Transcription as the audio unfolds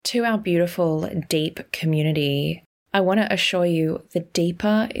To our beautiful Deep community, I want to assure you the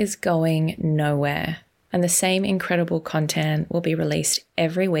Deeper is going nowhere. And the same incredible content will be released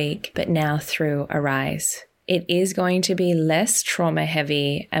every week, but now through Arise. It is going to be less trauma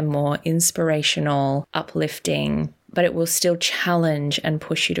heavy and more inspirational, uplifting, but it will still challenge and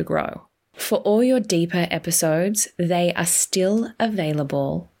push you to grow. For all your Deeper episodes, they are still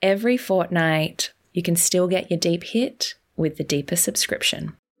available every fortnight. You can still get your Deep hit with the Deeper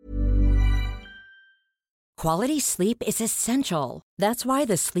subscription. Quality sleep is essential. That's why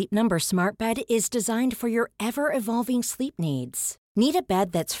the Sleep Number Smart Bed is designed for your ever-evolving sleep needs. Need a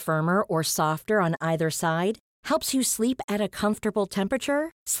bed that's firmer or softer on either side? Helps you sleep at a comfortable temperature?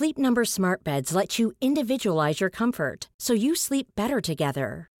 Sleep Number Smart Beds let you individualize your comfort so you sleep better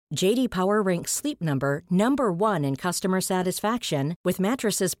together. J.D. Power ranks Sleep Number number 1 in customer satisfaction with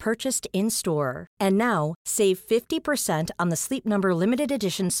mattresses purchased in-store. And now, save 50% on the Sleep Number Limited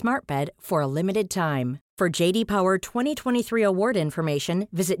Edition Smart Bed for a limited time. For J.D. Power 2023 award information,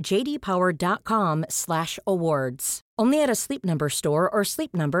 visit jdpower.com/awards. Only at a Sleep Number store or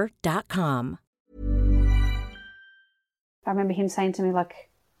sleepnumber.com. I remember him saying to me,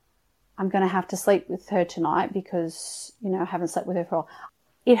 like, I'm going to have to sleep with her tonight because, I haven't slept with her for a while.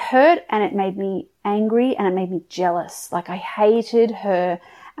 It hurt and it made me angry and it made me jealous. Like, I hated her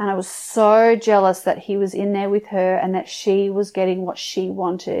and I was so jealous that he was in there with her and that she was getting what she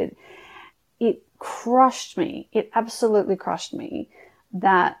wanted. It crushed me. It absolutely crushed me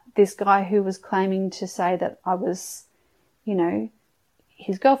that this guy who was claiming to say that I was,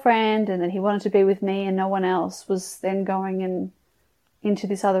 his girlfriend and that he wanted to be with me and no one else was then going into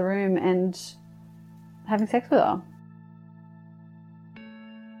this other room and having sex with her.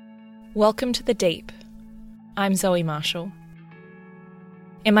 Welcome to the Deep. I'm Zoe Marshall.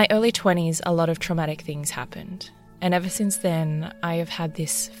 In my early 20s, a lot of traumatic things happened, and ever since then, I have had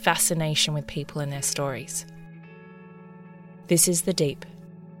this fascination with people and their stories. This is the Deep.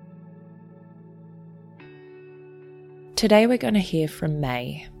 Today we're going to hear from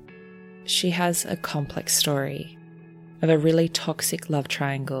May. She has a complex story of a really toxic love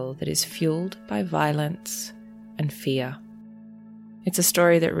triangle that is fueled by violence and fear. It's a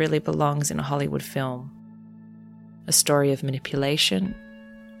story that really belongs in a Hollywood film. A story of manipulation,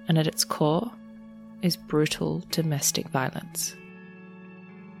 and at its core is brutal domestic violence.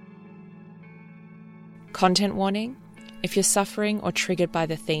 Content warning: if you're suffering or triggered by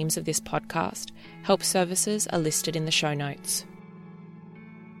the themes of this podcast, help services are listed in the show notes.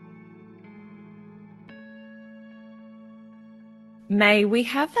 May, we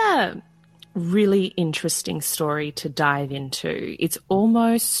have a really interesting story to dive into. It's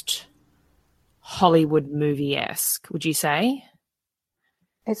almost Hollywood movie-esque, would you say?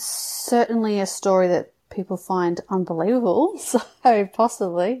 It's certainly a story that people find unbelievable, so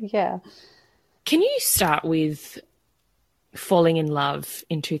possibly, yeah. Can you start with falling in love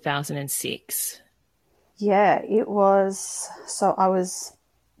in 2006? Yeah, it was, so I was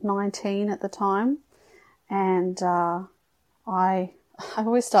 19 at the time, and I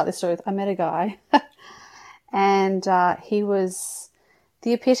always start this story with, I met a guy and he was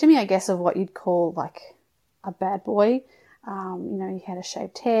the epitome, I guess, of what you'd call like a bad boy. He had a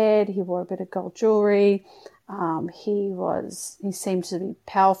shaved head, he wore a bit of gold jewelry, he seemed to be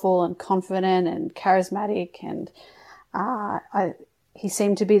powerful and confident and charismatic, and he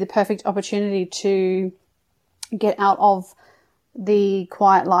seemed to be the perfect opportunity to get out of the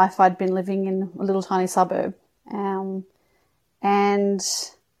quiet life I'd been living in a little tiny suburb. And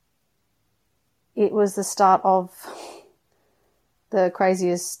it was the start of the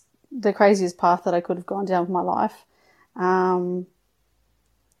craziest path that I could have gone down with my life. I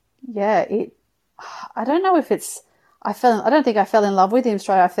don't know if I don't think I fell in love with him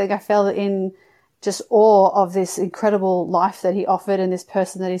straight. I think I fell in just awe of this incredible life that he offered and this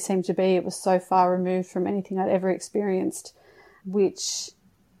person that he seemed to be. It was so far removed from anything I'd ever experienced, which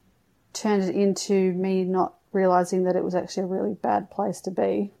turned it into me not realising that it was actually a really bad place to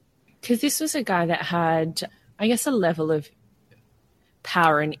be. Because this was a guy that had, I guess, a level of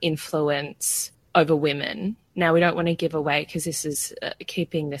power and influence over women. Now, we don't want to give away, because this is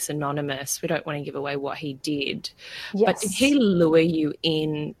keeping this anonymous, we don't want to give away what he did. Yes. But did he lure you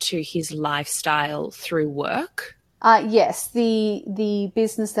into his lifestyle through work? Yes. The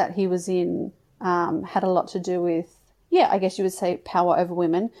business that he was in had a lot to do with, I guess you would say, power over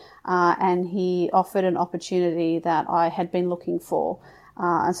women. And he offered an opportunity that I had been looking for.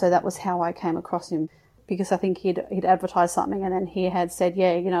 And so that was how I came across him, because I think he'd advertised something and then he had said,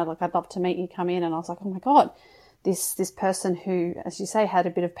 I'd love to meet you, come in. And I was like, oh my God, this person who, as you say, had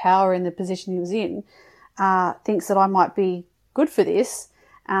a bit of power in the position he was in, thinks that I might be good for this.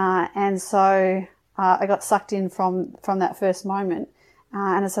 And so I got sucked in from that first moment.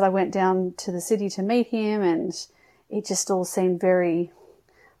 And I said I went down to the city to meet him, and it just all seemed very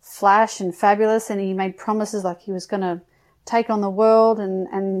flash and fabulous. And he made promises like he was going to take on the world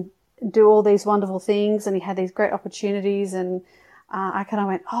and do all these wonderful things. And he had these great opportunities. And I kind of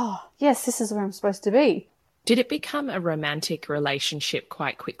went, oh, yes, this is where I'm supposed to be. Did it become a romantic relationship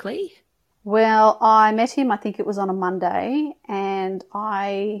quite quickly? Well, I met him, I think it was on a Monday, and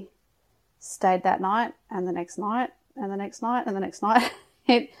I stayed that night and the next night and the next night and the next night.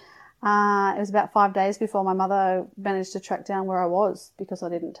 It was about 5 days before my mother managed to track down where I was, because I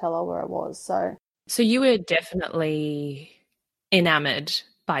didn't tell her where I was. So you were definitely enamored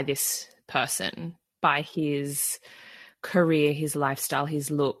by this person, by his career, his lifestyle,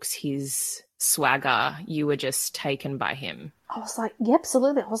 his looks, his swagger. You were just taken by him. I was like, yeah,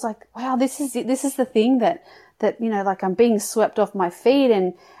 absolutely. I was like, wow, this is it. This is the thing that, like I'm being swept off my feet.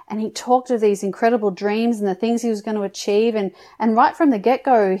 And he talked of these incredible dreams and the things he was going to achieve. And right from the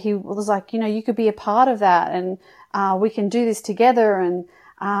get-go, he was like, you could be a part of that, and we can do this together. And,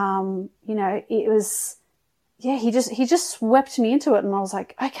 it was, yeah, he just swept me into it. And I was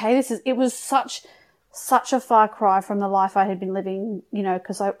like, okay, it was such a far cry from the life I had been living,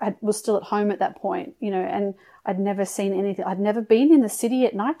 because I was still at home at that point, and I'd never seen anything. I'd never been in the city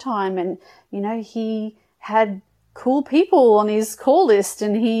at nighttime, and, he had cool people on his call list,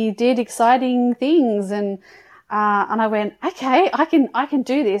 and he did exciting things. And I went, okay, I can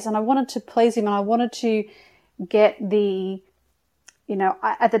do this. And I wanted to please him, and I wanted to get the,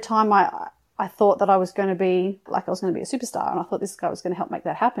 at the time I thought that I was going to be a superstar, and I thought this guy was going to help make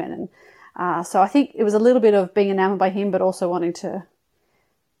that happen. And so I think it was a little bit of being enamored by him, but also wanting to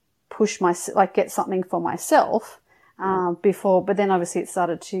push get something for myself before. But then obviously it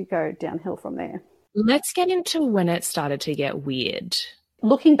started to go downhill from there. Let's get into when it started to get weird.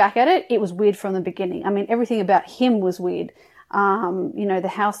 Looking back at it, it was weird from the beginning. I mean, everything about him was weird.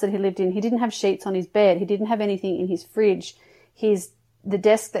 The house that he lived in, he didn't have sheets on his bed. He didn't have anything in his fridge. The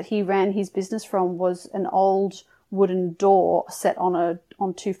desk that he ran his business from was an old wooden door set on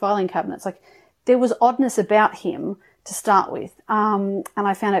two filing cabinets. Like, there was oddness about him to start with. And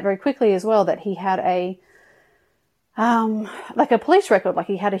I found out very quickly as well that he had a police record, like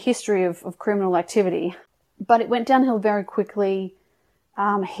he had a history of criminal activity. But it went downhill very quickly.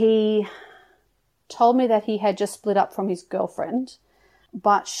 He told me that he had just split up from his girlfriend,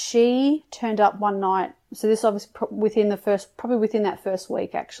 but she turned up one night. So this obviously within that first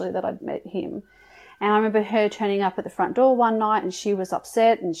week actually that I'd met him. And I remember her turning up at the front door one night, and she was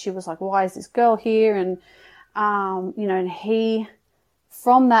upset, and she was like, why is this girl here? And, and he,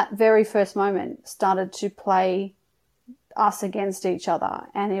 from that very first moment, started to play us against each other.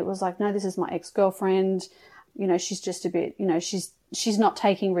 And it was like, no, this is my ex-girlfriend. She's just a bit, she's not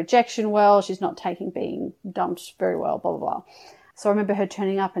taking rejection well. She's not taking being dumped very well, blah, blah, blah. So I remember her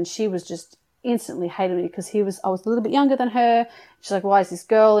turning up, and she was just instantly hated me because I was a little bit younger than her. She's like, why is this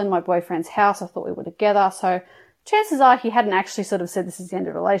girl in my boyfriend's house? I thought we were together. So chances are he hadn't actually sort of said this is the end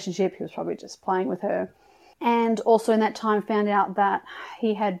of the relationship. He was probably just playing with her. And also in that time found out that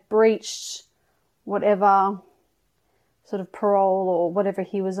he had breached whatever sort of parole or whatever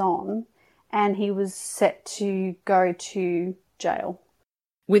he was on, and he was set to go to jail.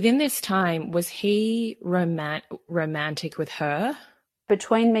 Within this time, was he romantic with her?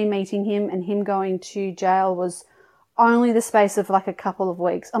 Between me meeting him and him going to jail was only the space of like a couple of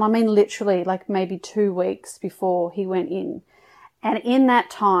weeks. And I mean literally like maybe 2 weeks before he went in. And in that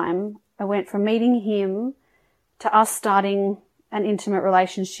time, I went from meeting him to us starting an intimate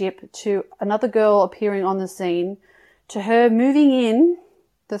relationship, to another girl appearing on the scene, to her moving in,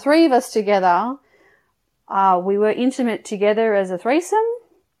 the three of us together. We were intimate together as a threesome.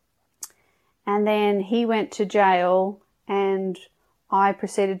 And then he went to jail, and I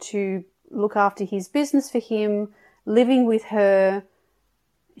proceeded to look after his business for him, living with her.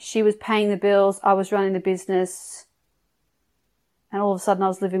 She was paying the bills. I was running the business. And all of a sudden I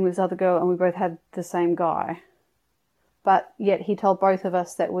was living with this other girl, and we both had the same guy. But yet he told both of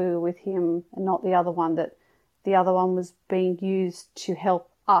us that we were with him and not the other one, that the other one was being used to help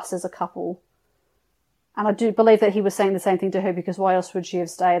us as a couple. And I do believe that he was saying the same thing to her, because why else would she have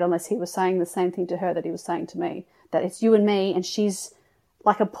stayed unless he was saying the same thing to her that he was saying to me, that it's you and me, and she's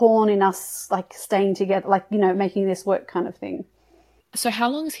like a pawn in us, like staying together, like, making this work kind of thing. So how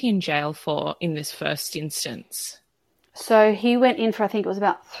long is he in jail for in this first instance? So he went in for, I think it was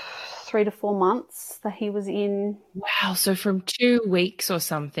about 3 to 4 months that he was in. Wow. So from 2 weeks or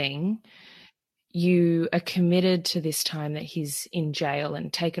something, you are committed to this time that he's in jail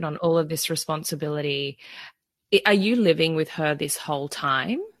and taken on all of this responsibility. Are you living with her this whole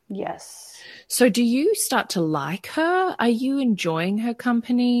time? Yes. So do you start to like her? Are you enjoying her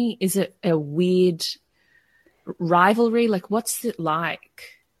company? Is it a weird rivalry? Like, what's it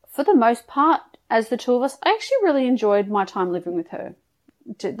like? For the most part, as the two of us, I actually really enjoyed my time living with her.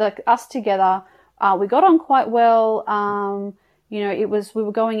 Like us together, we got on quite well. You know, we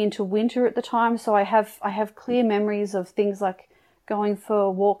were going into winter at the time, so I have clear memories of things like going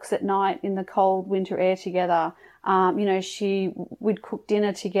for walks at night in the cold winter air together. You know, we'd cook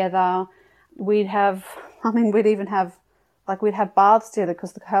dinner together. We'd have baths together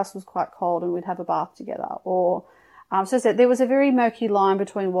because the house was quite cold, and we'd have a bath together. Or, so there was a very murky line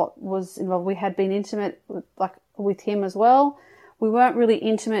between what was involved. We had been intimate with him as well. We weren't really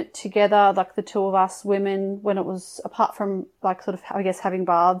intimate together, like the two of us women, when it was apart from like sort of, I guess, having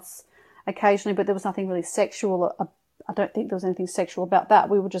baths occasionally, but there was nothing really sexual. I don't think there was anything sexual about that.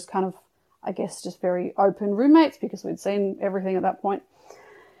 We were just kind of, I guess, just very open roommates because we'd seen everything at that point.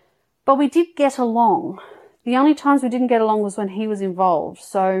 But we did get along. The only times we didn't get along was when he was involved.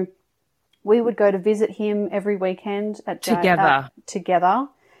 So we would go to visit him every weekend together.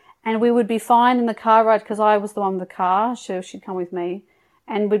 And we would be fine in the car ride because I was the one with the car. She'd come with me.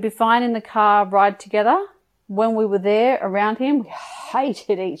 And we'd be fine in the car ride together. When we were there around him, we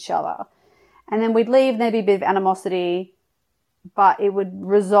hated each other. And then we'd leave and there'd be a bit of animosity, but it would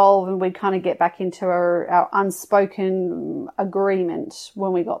resolve and we'd kind of get back into our unspoken agreement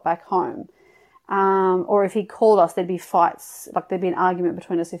when we got back home. Or if he called us, there'd be fights, like there'd be an argument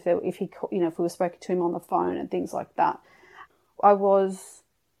between us if we were spoken to him on the phone and things like that. I was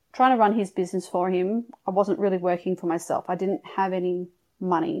trying to run his business for him. I wasn't really working for myself. I didn't have any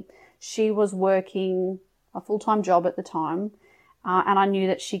money. She was working a full-time job at the time, and I knew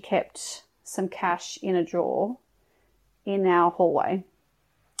that she kept some cash in a drawer in our hallway.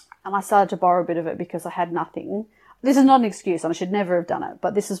 And I started to borrow a bit of it because I had nothing. This is not an excuse, and I should never have done it,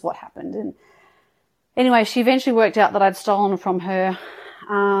 but this is what happened. And anyway, she eventually worked out that I'd stolen from her.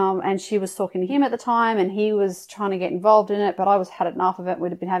 And she was talking to him at the time and he was trying to get involved in it, but I had enough of it.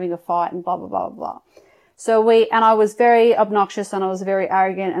 We'd have been having a fight and blah, blah, blah, blah. So I was very obnoxious and I was very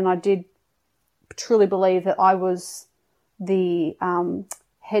arrogant, and I did truly believe that I was the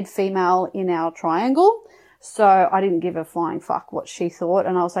head female in our triangle. So I didn't give a flying fuck what she thought.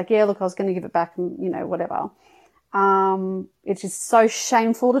 And I was like, yeah, look, I was going to give it back and, whatever. It's just so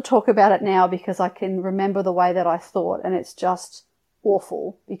shameful to talk about it now because I can remember the way that I thought, and it's just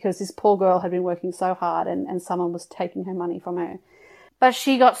awful because this poor girl had been working so hard and someone was taking her money from her. But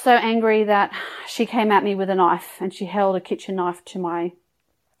she got so angry that she came at me with a knife, and she held a kitchen knife to my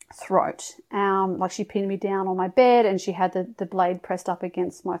throat. Like she pinned me down on my bed and she had the blade pressed up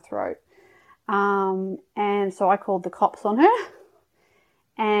against my throat. And so I called the cops on her,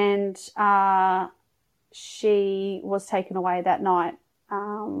 and she was taken away that night,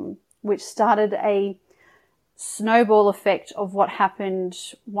 which started a snowball effect of what happened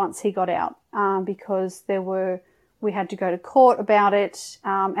once he got out, because we had to go to court about it,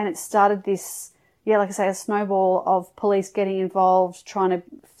 and it started this, like I say, a snowball of police getting involved, trying to,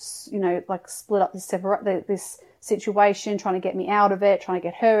 split up this situation, trying to get me out of it, trying to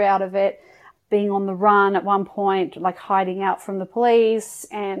get her out of it, being on the run at one point, like hiding out from the police,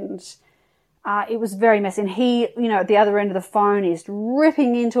 and it was very messy. And he, at the other end of the phone is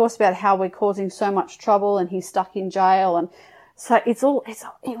ripping into us about how we're causing so much trouble and he's stuck in jail. And so it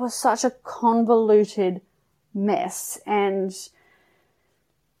was such a convoluted mess. And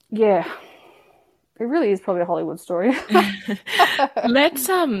yeah, it really is probably a Hollywood story. Let's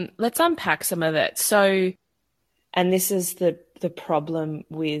unpack some of it. So, and this is the problem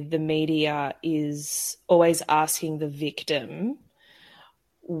with the media, is always asking the victim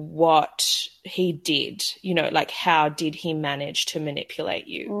what he did, like how did he manage to manipulate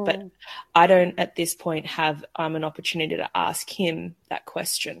you? But I don't at this point have an opportunity to ask him that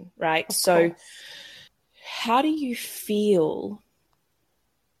question, right? So how do you feel?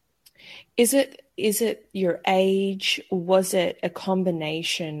 Is it your age? Was it a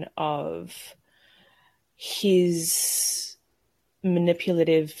combination of his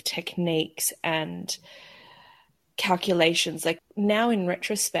manipulative techniques and calculations? Like now in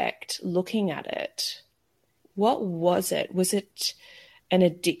retrospect, looking at it, what was it? Was it an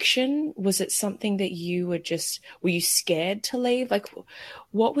addiction? Was it something that were you scared to leave? Like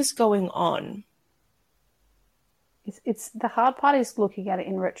what was going on? It's the hard part is looking at it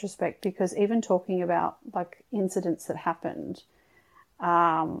in retrospect, because even talking about like incidents that happened,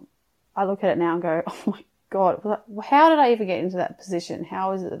 I look at it now and go, oh my God, how did I even get into that position?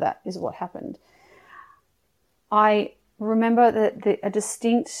 How is it that is what happened? I remember that a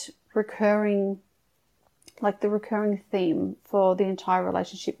distinct recurring like the recurring theme for the entire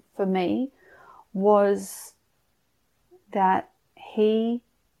relationship for me was that he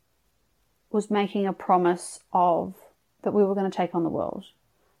was making a promise of that we were going to take on the world,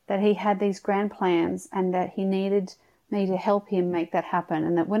 that he had these grand plans and that he needed me to help him make that happen,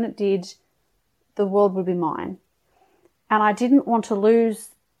 and that when it did, the world would be mine. And I didn't want to lose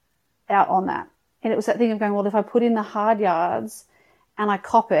out on that. And it was that thing of going, well, if I put in the hard yards and I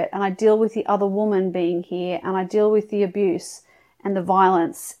cop it and I deal with the other woman being here and I deal with the abuse and the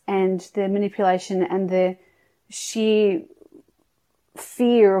violence and the manipulation and the sheer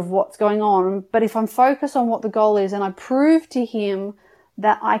fear of what's going on, but if I'm focused on what the goal is and I prove to him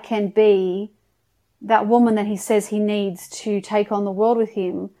that I can be that woman that he says he needs to take on the world with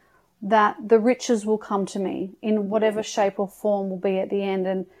him, that the riches will come to me in whatever shape or form will be at the end.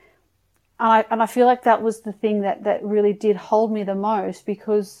 And I feel like that was the thing that really did hold me the most,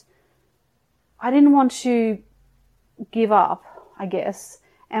 because I didn't want to give up, I guess,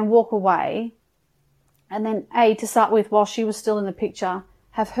 and walk away. And then, to start with, while she was still in the picture,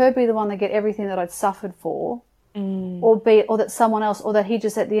 have her be the one that get everything that I'd suffered for, or that someone else, or that he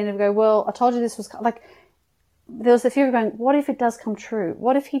just at the end of go, well, I told you this was, like, there was the fear of going, what if it does come true?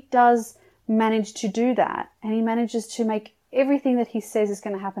 What if he does manage to do that and he manages to make everything that he says is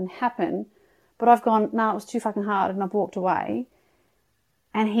going to happen, but I've gone, no, it was too fucking hard, and I've walked away.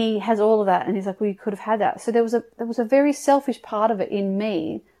 And he has all of that, and he's like, well, you could have had that. So there was a very selfish part of it in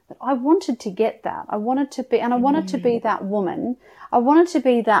me that I wanted to get that. I wanted to be, and I wanted to be that woman. I wanted to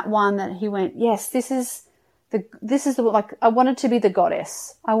be that one that he went, yes, this is the, like, I wanted to be the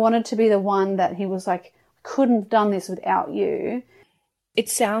goddess. I wanted to be the one that he was like, couldn't have done this without you. It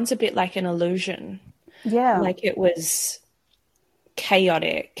sounds a bit like an illusion. Yeah. Like it was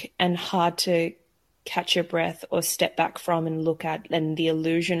chaotic and hard to catch your breath or step back from and look at, and the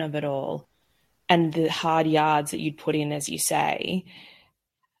illusion of it all and the hard yards that you'd put in, as you say,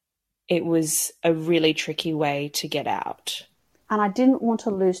 it was a really tricky way to get out. And I didn't want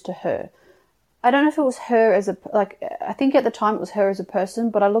to lose to her. I don't know if it was her as I think at the time it was her as a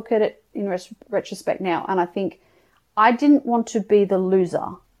person, but I look at it in retrospect now, and I think I didn't want to be the loser.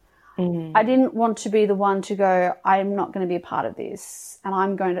 I didn't want to be the one to go, I'm not going to be a part of this. And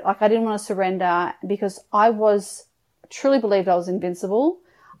I'm going to, I didn't want to surrender, because I truly believed I was invincible.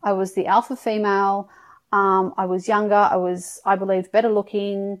 I was the alpha female. I was younger. I believed better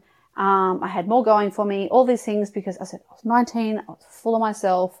looking. I had more going for me, all these things, because I said I was 19. I was full of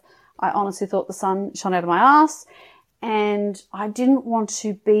myself. I honestly thought the sun shone out of my ass, and I didn't want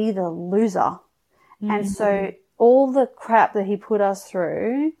to be the loser. And so all the crap that he put us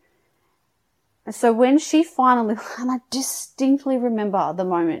through. So when she finally, and I distinctly remember the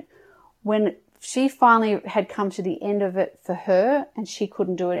moment when she finally had come to the end of it for her and she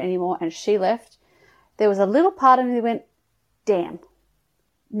couldn't do it anymore and she left, there was a little part of me that went, damn,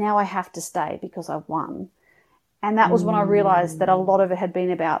 now I have to stay because I've won. And that was when I realized that a lot of it had been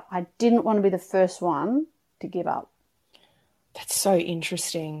about, I didn't want to be the first one to give up. That's so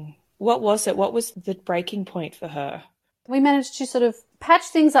interesting. What was it? What was the breaking point for her? We managed to sort of patch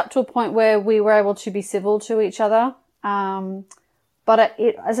things up to a point where we were able to be civil to each other. But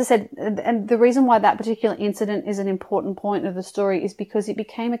as I said, and the reason why that particular incident is an important point of the story is because it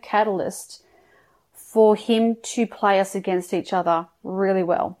became a catalyst for him to play us against each other really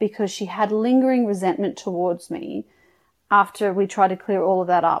well, because she had lingering resentment towards me after we tried to clear all of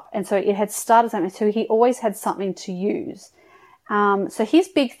that up. And so it had started something. So he always had something to use. So his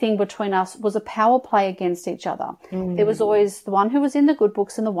big thing between us was a power play against each other. There was always the one who was in the good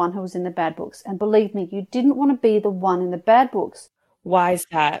books and the one who was in the bad books. And believe me, you didn't want to be the one in the bad books. Why is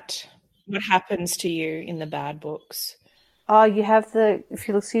that? What happens to you in the bad books? Oh, you have if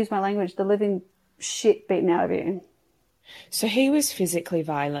you'll excuse my language, the living shit beaten out of you. So he was physically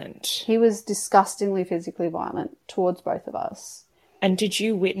violent. He was disgustingly physically violent towards both of us. And did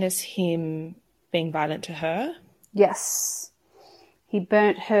you witness him being violent to her? Yes. He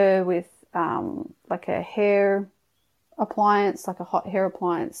burnt her with like a hair appliance, like a hot hair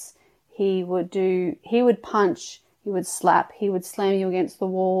appliance. He would punch, he would slap, he would slam you against the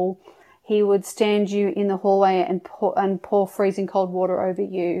wall. He would stand you in the hallway and pour freezing cold water over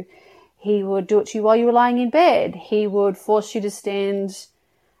you. He would do it to you while you were lying in bed. He would force you to stand.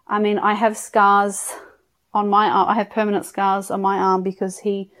 I mean, I have scars on my arm. I have permanent scars on my arm because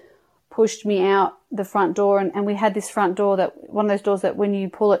he pushed me out the front door, and we had this front door one of those doors that when you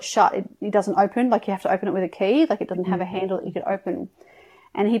pull it shut, it doesn't open. Like you have to open it with a key. Like it doesn't have a handle that you could open.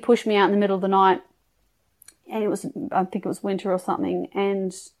 And he pushed me out in the middle of the night, and I think it was winter or something.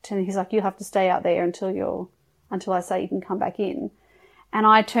 And he's like, you have to stay out there until I say you can come back in. And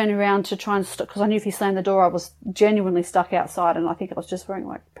I turned around to try and stop, because I knew if he slammed the door, I was genuinely stuck outside, and I think I was just wearing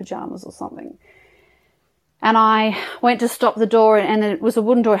like pajamas or something. And I went to stop the door, and it was a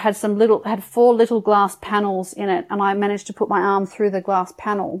wooden door. It had had 4 little glass panels in it, and I managed to put my arm through the glass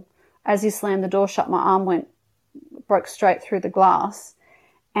panel. As he slammed the door shut, my arm broke straight through the glass.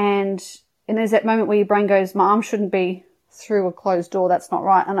 And there's that moment where your brain goes, my arm shouldn't be through a closed door. That's not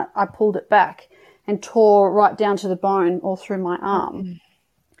right. And I pulled it back and tore right down to the bone all through my arm.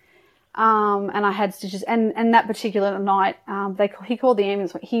 And I had stitches. And that particular night, he called the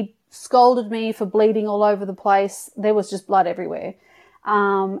ambulance. He scolded me for bleeding all over the place. There was just blood everywhere.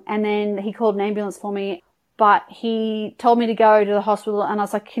 And then he called an ambulance for me, but he told me to go to the hospital, and I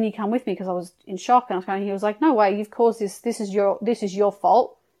was like, can you come with me? Because I was in shock, and he was like, no way, you've caused this. This is your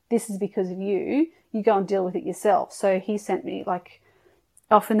fault. This is because of you. You go and deal with it yourself. So he sent me like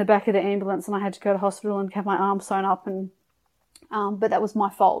off in the back of the ambulance, and I had to go to hospital and have my arm sewn up, and but that was my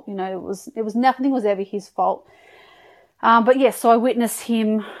fault. You know, it was nothing was ever his fault. But yes, so I witnessed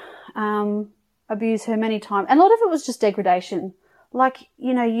him abuse her many times, and a lot of it was just degradation. Like,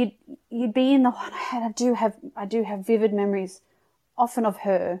 you know, you'd be in the, I do have vivid memories, often of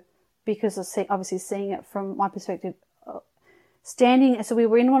her, because of obviously seeing it from my perspective. Standing, so we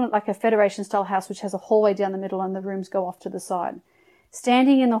were in like a Federation style house, which has a hallway down the middle and the rooms go off to the side.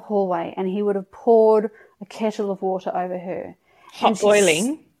 Standing in the hallway, and he would have poured a kettle of water over her. Hot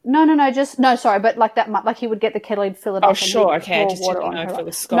boiling? No, sorry, but like that, like he would get the kettle, he'd fill it up. Oh, sure, okay, I just didn't know if it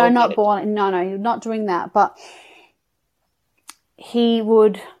was scalded. No, not boiling. No, you're not doing that. But he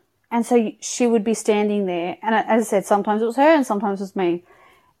would, and so she would be standing there, and as I said, sometimes it was her and sometimes it was me,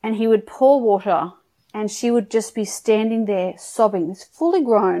 and he would pour water, and she would just be standing there sobbing, this fully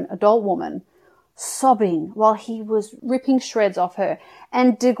grown adult woman, sobbing while he was ripping shreds off her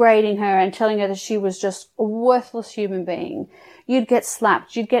and degrading her and telling her that she was just a worthless human being. You'd get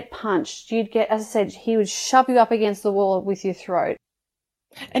slapped, you'd get punched, as I said, he would shove you up against the wall with your throat.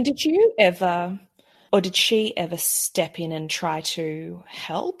 And did you ever, or did she ever step in and try to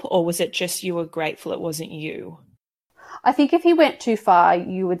help, or was it just you were grateful it wasn't you? I think if he went too far,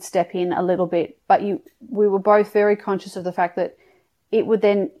 you would step in a little bit, but we were both very conscious of the fact that it would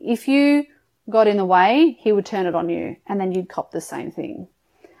then, if you got in the way, he would turn it on you, and then you'd cop the same thing.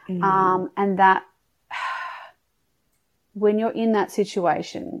 And that, when you're in that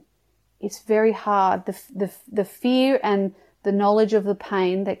situation, it's very hard. The fear and the knowledge of the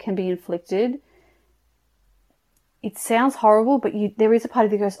pain that can be inflicted, it sounds horrible, but there is a part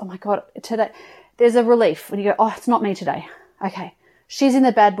of you that goes, oh my God, today, there's a relief when you go, oh, it's not me today. Okay. She's in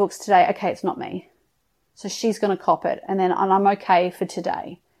the bad books today. Okay, it's not me. So she's going to cop it, and I'm okay for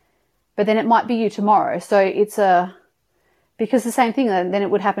today. But then it might be you tomorrow. So because the same thing, then it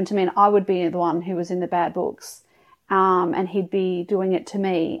would happen to me, and I would be the one who was in the bad books. And he'd be doing it to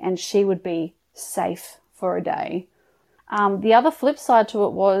me, and she would be safe for a day. The other flip side to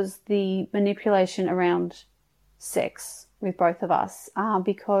it was the manipulation around sex with both of us,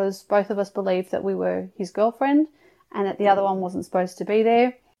 because both of us believed that we were his girlfriend and that the other one wasn't supposed to be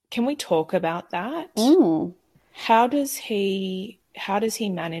there. Can we talk about that? How does he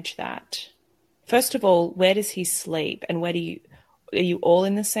manage that? First of all, where does he sleep, and are you all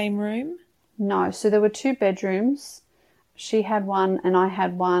in the same room? No, so there were 2 bedrooms. She had one and I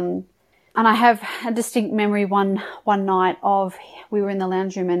had one. And I have a distinct memory one night of, we were in the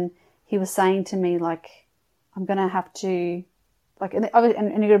lounge room and he was saying to me, like, I'm going to have to, like, and you got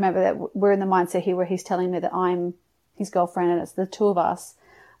to remember that we're in the mindset here where he's telling me that I'm his girlfriend and it's the 2 of us.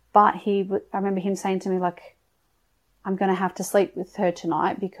 But I remember him saying to me, like, I'm going to have to sleep with her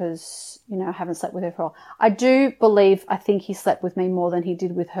tonight because, you know, I haven't slept with her for a while. I think he slept with me more than he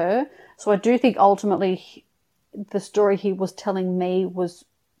did with her. So I do think ultimately the story he was telling me was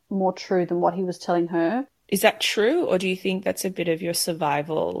more true than what he was telling her. Is that true, or do you think that's a bit of your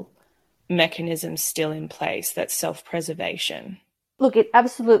survival mechanism still in place, that self-preservation? Look, it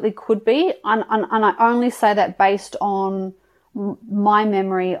absolutely could be, and I only say that based on my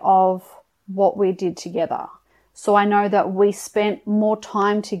memory of what we did together. So I know that we spent more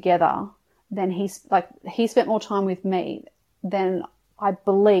time together than he spent more time with me than I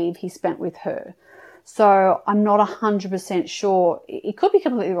believe he spent with her. So I'm not 100% sure. It could be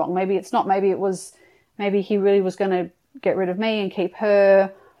completely wrong. Maybe it's not. Maybe he really was going to get rid of me and keep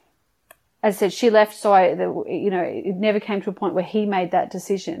her. As I said, she left, so it never came to a point where he made that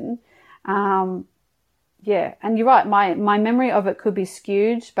decision. Yeah, and you're right. My memory of it could be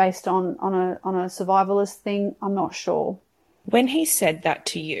skewed based on a survivalist thing. I'm not sure. When he said that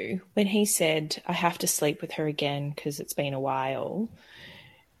to you, when he said, I have to sleep with her again because it's been a while,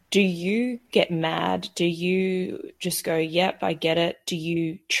 Do you get mad? Do you just go, yep, I get it? Do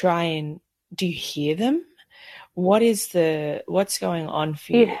you hear them? What's going on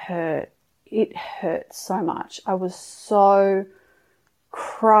for you? It hurt. It hurt so much. I was so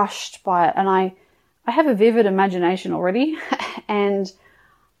crushed by it. And I have a vivid imagination already. And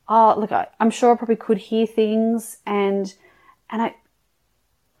look, I'm sure I probably could hear things, and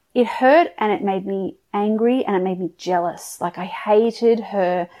it hurt, and it made me angry, and it made me jealous. Like, I hated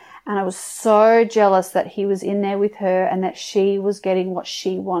her, and I was so jealous that he was in there with her and that she was getting what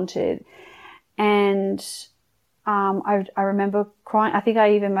she wanted. And I remember crying. I think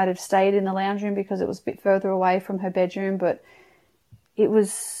I even might have stayed in the lounge room because it was a bit further away from her bedroom, but it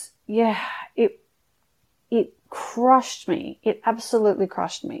was, it crushed me. It absolutely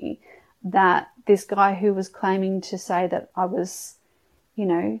crushed me that this guy who was claiming to say that I was,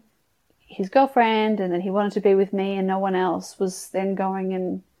 his girlfriend and that he wanted to be with me and no one else, was then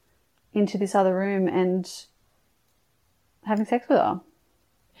going into this other room and having sex with her.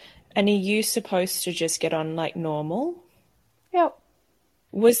 And are you supposed to just get on like normal? Yep.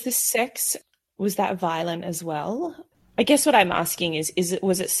 Was the sex, was that violent as well? I guess what I'm asking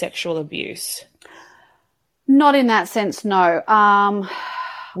was it sexual abuse? Not in that sense, no.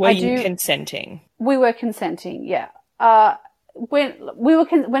 Were you consenting? We were consenting, yeah. When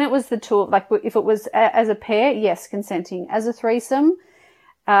it was the two, like if it was as a pair, yes, consenting. As a threesome,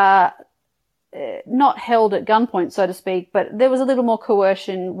 not held at gunpoint, so to speak, but there was a little more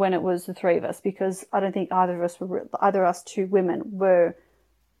coercion when it was the three of us, because I don't think either of us two women were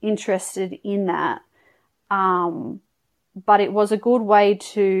interested in that. But it was a good way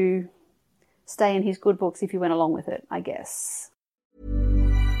to stay in his good books if you went along with it, I guess.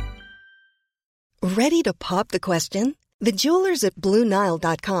 Ready to pop the question? The jewelers at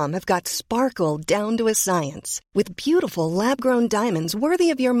BlueNile.com have got sparkle down to a science with beautiful lab-grown diamonds worthy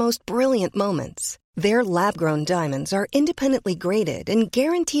of your most brilliant moments. Their lab-grown diamonds are independently graded and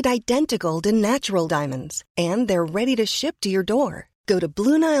guaranteed identical to natural diamonds, and they're ready to ship to your door. Go to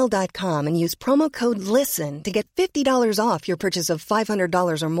BlueNile.com and use promo code LISTEN to get $50 off your purchase of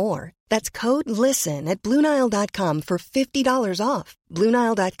 $500 or more. That's code LISTEN at BlueNile.com for $50 off.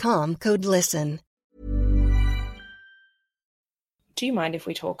 BlueNile.com, code LISTEN. Do you mind if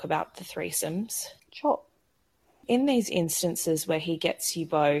we talk about the threesomes? Sure. In these instances where he gets you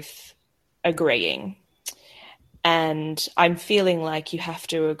both agreeing, and I'm feeling like you have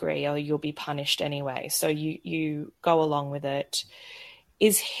to agree or you'll be punished anyway, so you go along with it.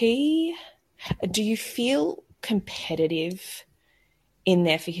 Do you feel competitive in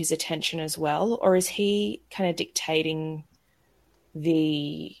there for his attention as well, or is he kind of dictating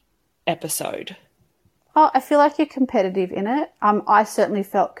the episode? Oh, I feel like you're competitive in it. I certainly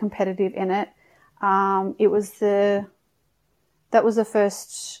felt competitive in it. That was the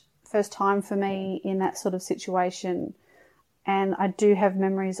first time for me in that sort of situation, and I do have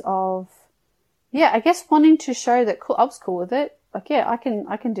memories of, I guess wanting to show that I was cool with it. Like, I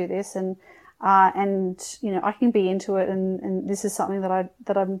can do this, and I can be into it, and this is something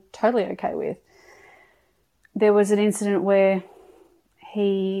that I'm totally okay with. There was an incident where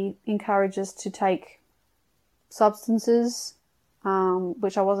he encouraged us to take substances,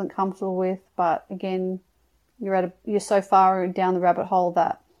 which I wasn't comfortable with, but again, you're so far down the rabbit hole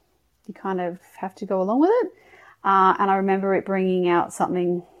that you kind of have to go along with it. And I remember it bringing out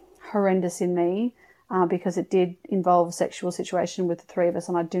something horrendous in me, because it did involve a sexual situation with the three of us,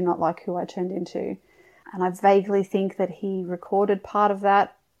 and I do not like who I turned into. And I vaguely think that he recorded part of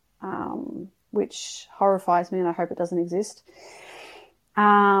that, which horrifies me, and I hope it doesn't exist.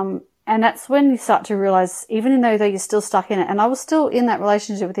 And that's when you start to realize, even though you're still stuck in it, and I was still in that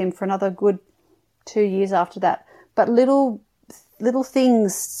relationship with him for another good 2 years after that, but little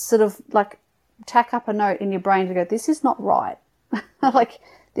things sort of like tack up a note in your brain to go, this is not right. Like,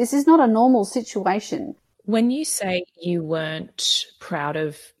 this is not a normal situation. When you say you weren't proud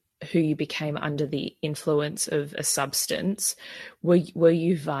of who you became under the influence of a substance, were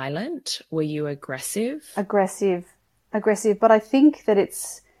you violent? Were you aggressive? Aggressive. But I think that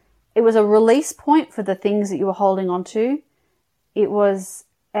it was a release point for the things that you were holding on to. It was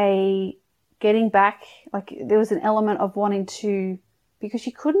a getting back, like there was an element of wanting to, because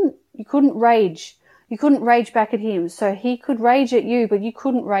you couldn't rage. You couldn't rage back at him. So he could rage at you, but you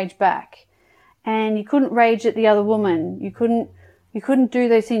couldn't rage back. And you couldn't rage at the other woman. You couldn't do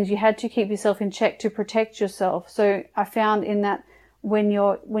those things. You had to keep yourself in check to protect yourself. So I found in that when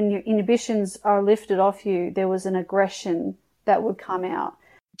your inhibitions are lifted off you, there was an aggression that would come out.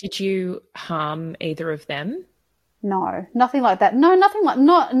 Did you harm either of them? No, nothing like that. No, nothing like,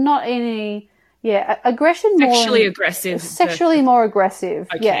 not any, Aggression Sexually more aggressive. Sexually more aggressive.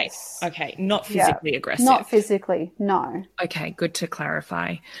 Okay. Yes. Okay. Not physically aggressive. Not physically. No. Okay. Good to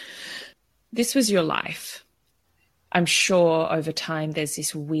clarify. This was your life. I'm sure over time there's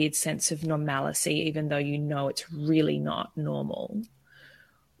this weird sense of normalcy, even though you know it's really not normal.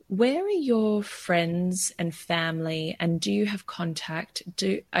 Where are your friends and family, and do you have contact?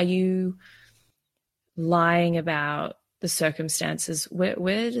 Are you lying about the circumstances?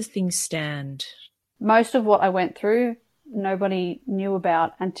 Where does things stand? Most of what I went through, nobody knew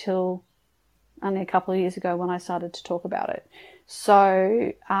about until only a couple of years ago when I started to talk about it.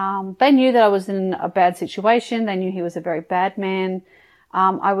 So they knew that I was in a bad situation. They knew he was a very bad man.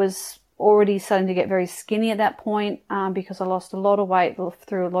 I was already starting to get very skinny at that point because I lost a lot of weight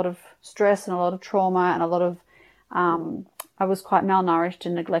through a lot of stress and a lot of trauma and a lot of I was quite malnourished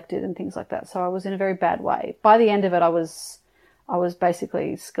and neglected and things like that. So I was in a very bad way. By the end of it, I was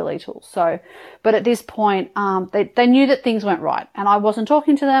basically skeletal. So, but at this point, they knew that things weren't right, and I wasn't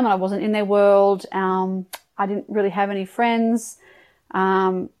talking to them, and I wasn't in their world. I didn't really have any friends.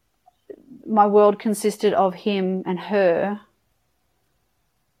 My world consisted of him and her.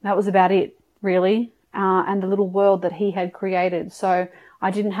 That was about it, really, and the little world that he had created. So I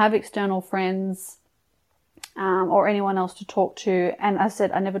didn't have external friends or anyone else to talk to. And I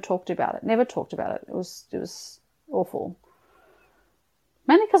said I never talked about it. Never talked about it. It was awful.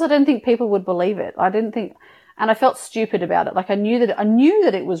 Mainly because I didn't think people would believe it. And I felt stupid about it. Like I knew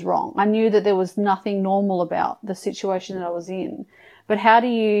that it was wrong. I knew that there was nothing normal about the situation that I was in. But how do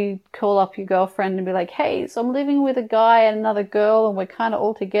you call up your girlfriend and be like, hey, so I'm living with a guy and another girl and we're kind of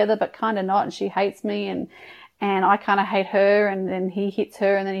all together but kind of not, and she hates me and I kind of hate her, and then he hits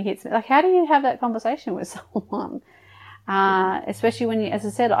her and then he hits me. Like, how do you have that conversation with someone? Especially when as I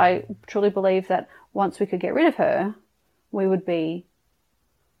said, I truly believe that once we could get rid of her, we would be,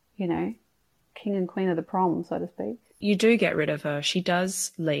 king and queen of the prom, so to speak. You do get rid of her. She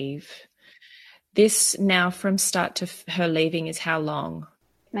does leave. This now from start to her leaving is how long?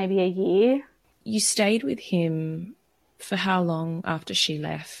 Maybe a year. You stayed with him for how long after she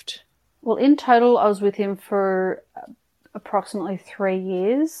left? Well, in total, I was with him for approximately 3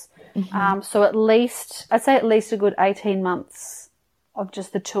 years. Mm-hmm. So I'd say at least a good 18 months of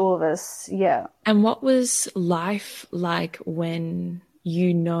just the two of us, yeah. And what was life like when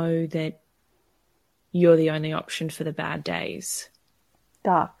you know that you're the only option for the bad days?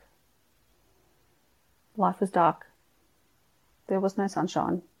 Dark. Life was dark. There was no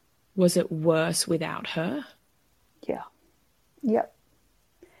sunshine. Was it worse without her? Yeah. Yep.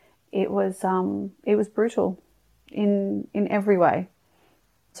 It was brutal in every way.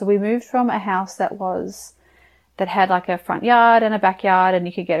 So we moved from a house that had like a front yard and a backyard, and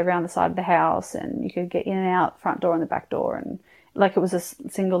you could get around the side of the house and you could get in and out front door and the back door, and like it was a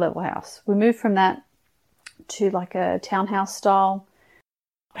single level house. We moved from that to like a townhouse style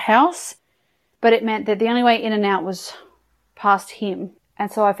house, but it meant that the only way in and out was past him.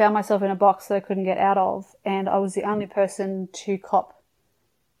 And so I found myself in a box that I couldn't get out of, and I was the only person to cop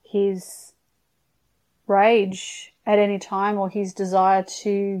his rage at any time, or his desire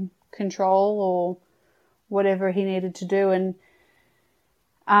to control, or whatever he needed to do. And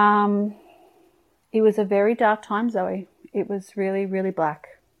it was a very dark time, Zoe. It was really, really black.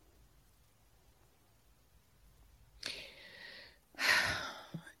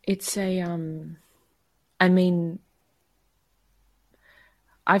 It's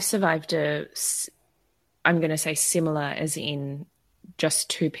I've survived I'm going to say similar, as in just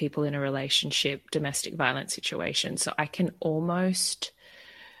two people in a relationship, domestic violence situation. So I can almost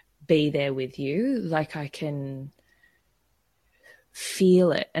be there with you. Like I can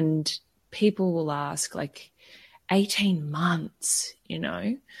feel it. And people will ask, like, 18 months,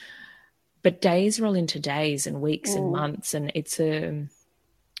 but days roll into days and weeks and months. And it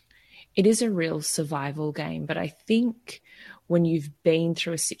is a real survival game. But I think when you've been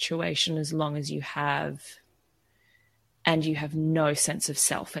through a situation as long as you have, and you have no sense of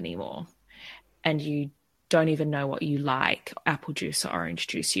self anymore, and you don't even know what you like, apple juice or orange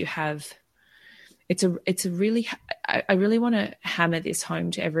juice, it's a really, I really want to hammer this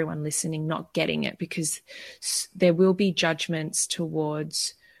home to everyone listening, not getting it, because there will be judgments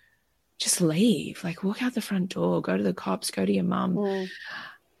towards just leave, like walk out the front door, go to the cops, go to your mum.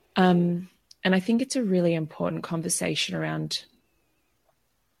 And I think it's a really important conversation around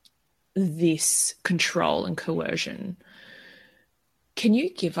this control and coercion. Can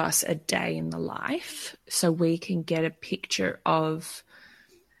you give us a day in the life so we can get a picture of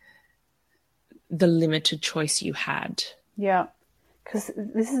the limited choice you had? Yeah, because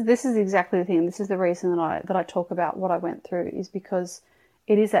this is exactly the thing. This is the reason that I talk about what I went through, is because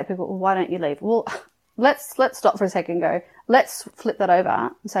it is that people, well, why don't you leave? Well, let's stop for a second and go, let's flip that over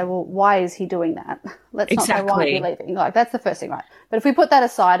and say, well, why is he doing that? Let's not say, why aren't you leaving? Like, that's the first thing, right? But if we put that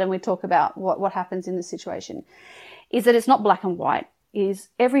aside and we talk about what happens in this situation, is that it's not black and white, it is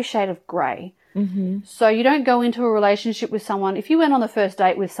every shade of grey. Mm-hmm. So you don't go into a relationship with someone. If you went on the first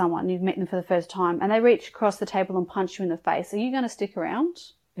date with someone, you've met them for the first time, and they reach across the table and punch you in the face, are you going to stick around?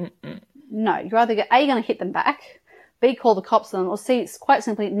 Mm-mm. No. You're either A, you're going to hit them back, B, call the cops on them, or C, quite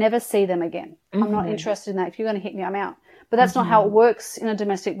simply, never see them again. Mm-hmm. I'm not interested in that. If you're going to hit me, I'm out. But that's not how it works in a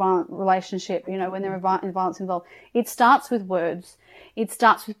domestic violent relationship, you know, when there are violence involved. It starts with words. It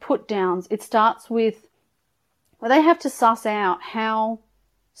starts with put downs. It starts with, well, they have to suss out how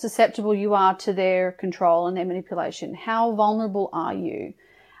susceptible you are to their control and their manipulation. How vulnerable are you?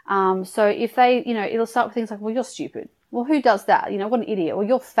 So if they, you know, it'll start with things like, well, you're stupid. Well, who does that? You know, what an idiot. Or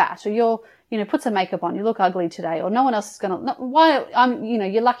you're fat. Or you're, you know, put some makeup on. You look ugly today. Or no one else is going to, why, you know,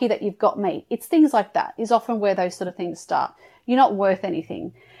 you're lucky that you've got me. It's things like that is often where those sort of things start. You're not worth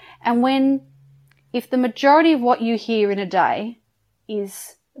anything. And if the majority of what you hear in a day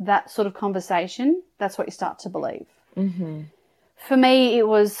is that sort of conversation, that's what you start to believe. Mm-hmm. For me, it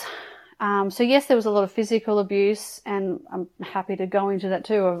was, so yes, there was a lot of physical abuse, and I'm happy to go into that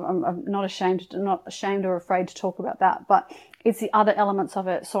too. I'm not ashamed or afraid to talk about that, but it's the other elements of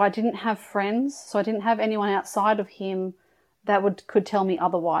it. So I didn't have friends, so I didn't have anyone outside of him that could tell me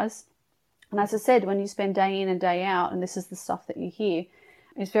otherwise. And as I said, when you spend day in and day out, and this is the stuff that you hear,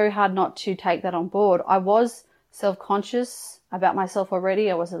 it's very hard not to take that on board. I was self-conscious about myself already.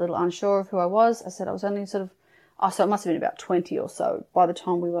 I was a little unsure of who I was. I said I was only so it must have been about 20 or so by the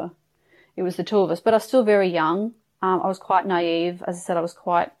time it was the two of us. But I was still very young. I was quite naive. As I said, I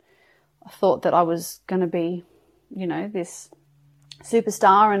thought that I was going to be, you know, this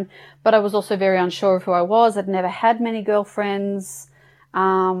superstar. But I was also very unsure of who I was. I'd never had many girlfriends.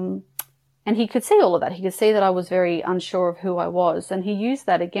 And he could see all of that. He could see that I was very unsure of who I was. And he used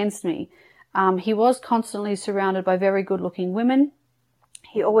that against me. He was constantly surrounded by very good-looking women.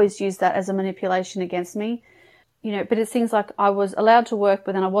 He always used that as a manipulation against me. You know, but it's things like I was allowed to work,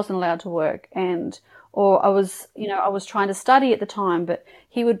 but then I wasn't allowed to work. Or I was trying to study at the time, but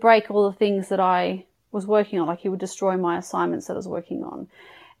he would break all the things that I was working on. Like he would destroy my assignments that I was working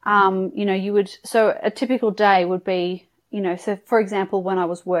on. You know, so a typical day would be, you know, so for example, when I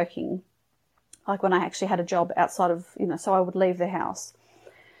was working, like when I actually had a job outside of, you know, so I would leave the house.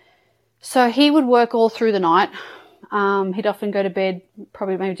 So he would work all through the night. He'd often go to bed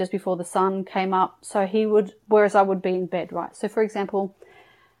probably maybe just before the sun came up. So whereas I would be in bed, right? So for example,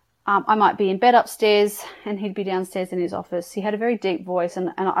 I might be in bed upstairs and he'd be downstairs in his office. He had a very deep voice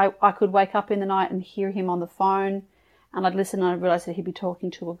and I could wake up in the night and hear him on the phone and I'd listen and I'd realize that he'd be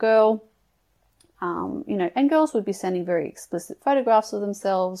talking to a girl. You know, and girls would be sending very explicit photographs of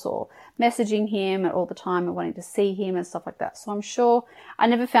themselves or messaging him all the time and wanting to see him and stuff like that. So I'm sure I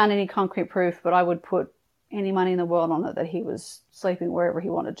never found any concrete proof, but I would put any money in the world on it that he was sleeping wherever he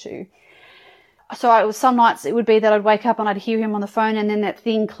wanted to. So some nights it would be that I'd wake up and I'd hear him on the phone and then that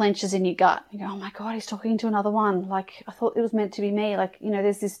thing clenches in your gut. You go, oh my God, he's talking to another one. Like, I thought it was meant to be me. Like, you know,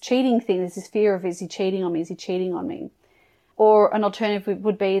 there's this cheating thing. There's this fear of, is he cheating on me? Is he cheating on me? Or an alternative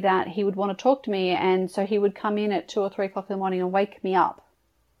would be that he would want to talk to me and so he would come in at 2 or 3 o'clock in the morning and wake me up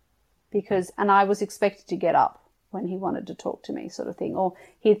and I was expected to get up when he wanted to talk to me, sort of thing. Or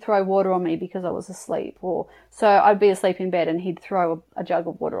he'd throw water on me because I was asleep. Or so I'd be asleep in bed and he'd throw a jug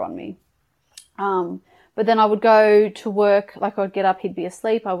of water on me. But then I would go to work, like I'd get up, he'd be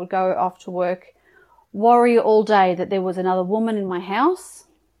asleep. I would go off to work, worry all day that there was another woman in my house.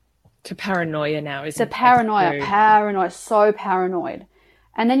 To paranoia now, isn't it? It's a paranoia, so paranoid.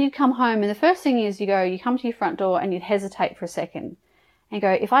 And then you'd come home and the first thing is you come to your front door and you'd hesitate for a second. And go,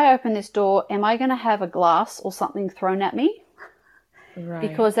 if I open this door, am I going to have a glass or something thrown at me? Right.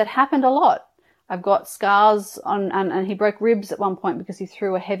 Because that happened a lot. I've got scars and he broke ribs at one point because he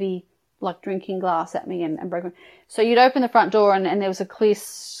threw a heavy, like, drinking glass at me and broke me. So you'd open the front door and there was a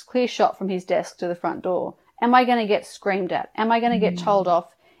clear shot from his desk to the front door. Am I going to get screamed at? Am I going to get told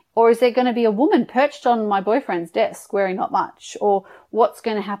off? Or is there going to be a woman perched on my boyfriend's desk wearing not much? Or what's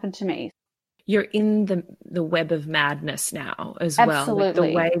going to happen to me? You're in the web of madness now as well. Absolutely.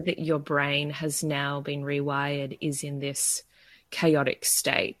 The way that your brain has now been rewired is in this chaotic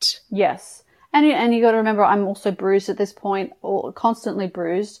state. Yes. And you got to remember, I'm also bruised at this point, or constantly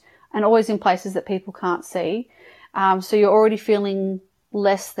bruised, and always in places that people can't see. So you're already feeling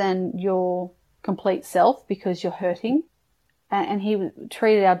less than your complete self because you're hurting. And he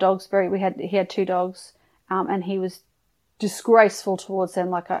treated our dogs he had 2 dogs, and he was disgraceful towards them.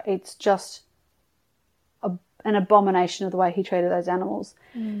 Like, it's just an abomination of the way he treated those animals.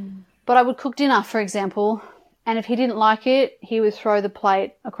 But I would cook dinner, for example, and if he didn't like it, he would throw the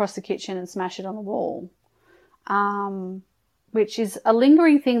plate across the kitchen and smash it on the wall, which is a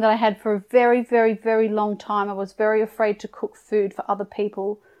lingering thing that I had for a very, very, very long time. I was very afraid to cook food for other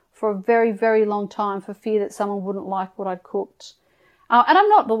people for a very, very long time for fear that someone wouldn't like what I'd cooked. And I'm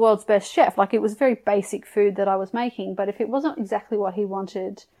not the world's best chef. Like, it was very basic food that I was making, but if it wasn't exactly what he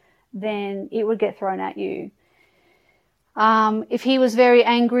wanted, then it would get thrown at you. If he was very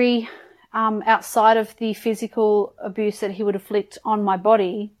angry, outside of the physical abuse that he would inflict on my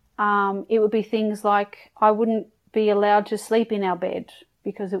body, it would be things like I wouldn't be allowed to sleep in our bed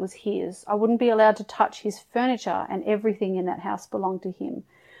because it was his. I wouldn't be allowed to touch his furniture, and everything in that house belonged to him.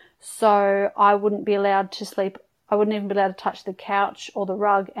 So I wouldn't be allowed to sleep. I wouldn't even be allowed to touch the couch or the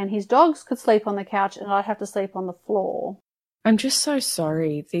rug, and his dogs could sleep on the couch and I'd have to sleep on the floor. I'm just so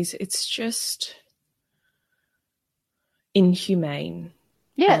sorry. It's just inhumane.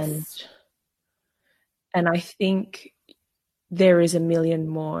 Yes. And I think there is a million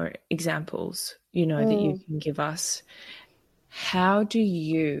more examples, that you can give us. How do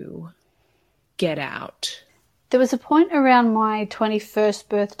you get out? There was a point around my 21st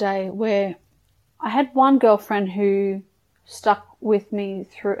birthday where I had one girlfriend who stuck with me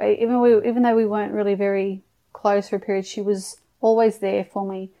through, even though we weren't really very close for a period, she was always there for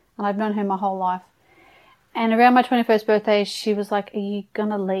me, and I've known her my whole life. And around my 21st birthday, she was like, "Are you going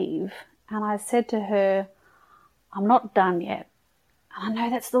to leave?" And I said to her, "I'm not done yet." And I know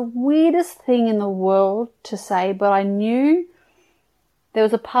that's the weirdest thing in the world to say, but I knew there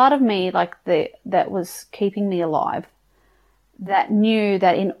was a part of me that was keeping me alive, that knew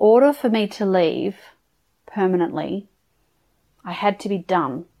that in order for me to leave permanently, I had to be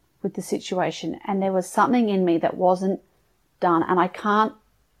done with the situation. And there was something in me that wasn't done, and I can't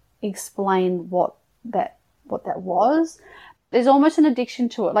explain what that was. There's almost an addiction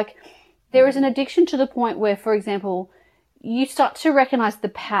to it. Like, there is an addiction to the point where, for example, you start to recognize the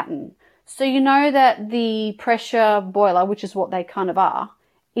pattern. So you know that the pressure boiler, which is what they kind of are,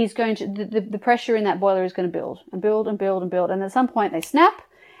 is going to, the pressure in that boiler is going to build and build and build and build. And at some point they snap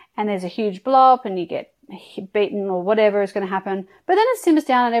and there's a huge blow up and you get beaten or whatever is going to happen. But then it simmers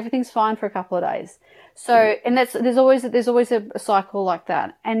down and everything's fine for a couple of days. So, and there's always a cycle like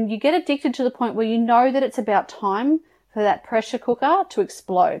that. And you get addicted to the point where you know that it's about time for that pressure cooker to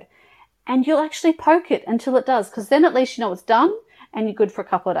explode. And you'll actually poke it until it does, because then at least you know it's done and you're good for a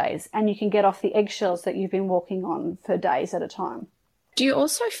couple of days and you can get off the eggshells that you've been walking on for days at a time. Do you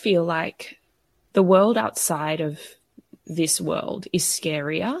also feel like the world outside of this world is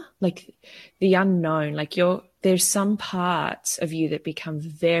scarier? Like the unknown, there's some parts of you that become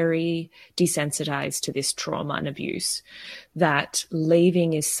very desensitized to this trauma and abuse, that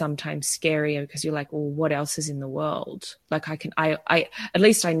leaving is sometimes scarier because you're like, well, what else is in the world? Like I at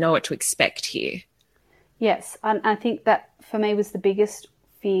least I know what to expect here. Yes. And I think that for me was the biggest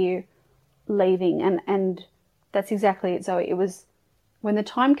fear, leaving. And that's exactly it, Zoe. It was when the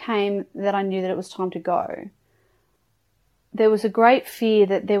time came that I knew that it was time to go, there was a great fear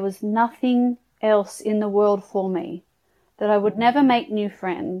that there was nothing else in the world for me, that I would never make new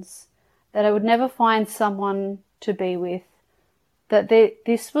friends, that I would never find someone to be with, that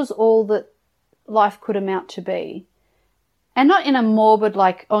this was all that life could amount to be. And not in a morbid,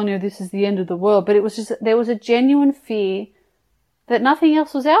 like, oh no, this is the end of the world, but it was just, there was a genuine fear that nothing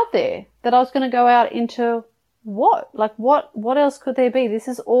else was out there, that I was going to go out into what? Like, what else could there be? This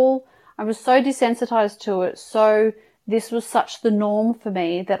is all, I was so desensitized to it, so this was such the norm for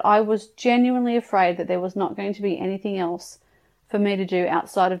me that I was genuinely afraid that there was not going to be anything else for me to do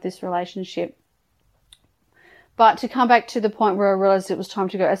outside of this relationship. But to come back to the point where I realized it was time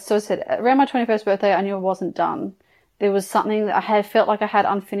to go, as I said, around my 21st birthday, I knew I wasn't done. There was something that I had felt like I had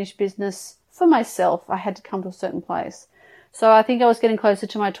unfinished business for myself. I had to come to a certain place. So I think I was getting closer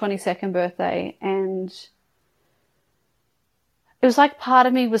to my 22nd birthday, and it was like part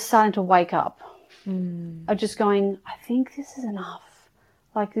of me was starting to wake up. Of just going, I think this is enough.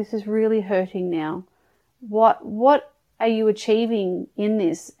 Like, this is really hurting now. What are you achieving in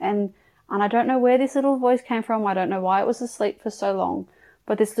this? And I don't know where this little voice came from. I don't know why it was asleep for so long.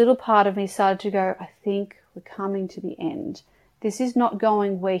 But this little part of me started to go, I think we're coming to the end. This is not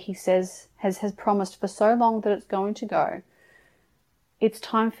going where he says, has promised for so long that it's going to go. It's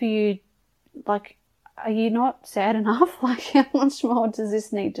time for you, like, are you not sad enough? Like, how much more does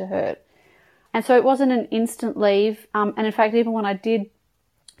this need to hurt? And so it wasn't an instant leave. And in fact, even when I did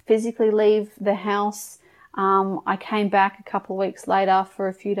physically leave the house, I came back a couple of weeks later for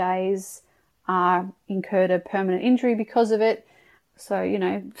a few days, incurred a permanent injury because of it. So, you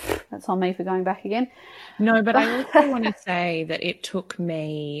know, that's on me for going back again. No, but I also want to say that it took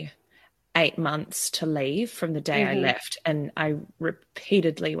me 8 months to leave from the day I left, and I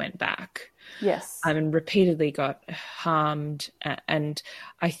repeatedly went back. Yes. And repeatedly got harmed, and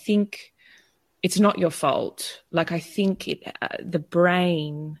I think it's not your fault. Like, I think the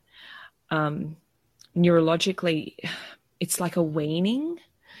brain, neurologically, it's like a weaning.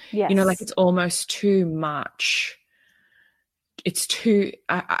 Yes. You know, like it's almost too much. It's too,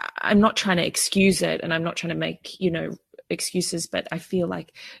 I'm not trying to excuse it, and I'm not trying to make, you know, excuses, but I feel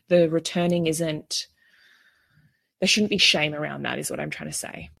like the returning isn't, there shouldn't be shame around that, is what I'm trying to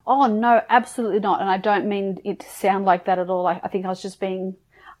say. Oh, no, absolutely not. And I don't mean it to sound like that at all. I think I was just being,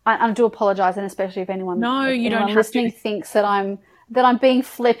 I do apologise, and especially if anyone, listening thinks that I'm being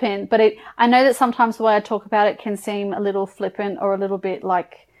flippant, but I know that sometimes the way I talk about it can seem a little flippant or a little bit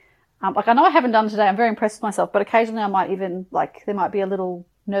like I know I haven't done it today. I'm very impressed with myself, but occasionally I might even, like, there might be a little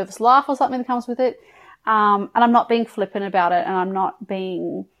nervous laugh or something that comes with it. And I'm not being flippant about it, and I'm not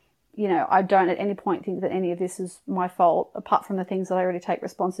being, you know, I don't at any point think that any of this is my fault, apart from the things that I already take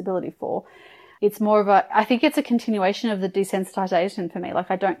responsibility for. It's more of I think it's a continuation of the desensitization for me. Like,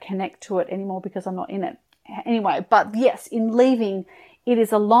 I don't connect to it anymore because I'm not in it. Anyway, but yes, in leaving, it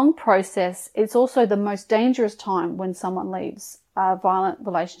is a long process. It's also the most dangerous time when someone leaves a violent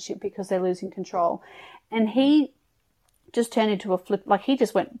relationship because they're losing control. And he just turned into a flip, like he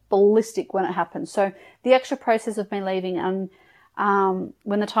just went ballistic when it happened. So the extra process of me leaving, and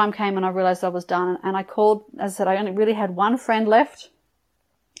when the time came and I realized I was done, and I called, as I said, I only really had one friend left,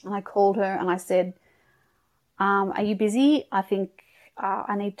 and I called her and I said, are you busy? I think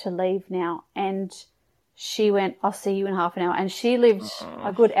I need to leave now. And she went, I'll see you in half an hour. And she lived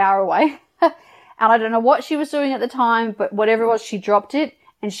a good hour away. And I don't know what she was doing at the time, but whatever it was, she dropped it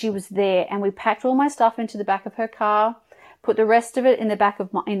and she was there. And we packed all my stuff into the back of her car, put the rest of it in the back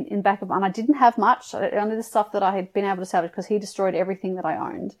of and I didn't have much, only the stuff that I had been able to salvage, because he destroyed everything that I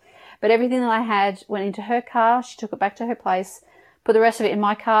owned. But everything that I had went into her car. She took it back to her place, put the rest of it in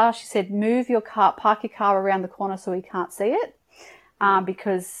my car. She said, park your car around the corner so he can't see it,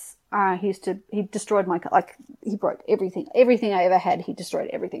 because he destroyed my car. Like, he broke everything I ever had. He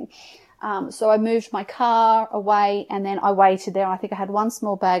destroyed everything. So I moved my car away, and then I waited there. I think I had one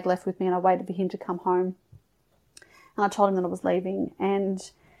small bag left with me, and I waited for him to come home. And I told him that I was leaving, and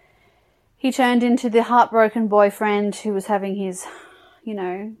he turned into the heartbroken boyfriend who was having his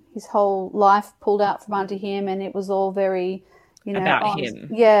whole life pulled out from under him, and it was all very, about him.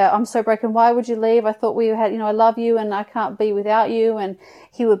 Yeah, I'm so broken. Why would you leave? I thought we had, I love you and I can't be without you. And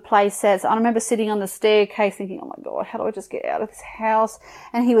he would play sad. So I remember sitting on the staircase thinking, oh my God, how do I just get out of this house?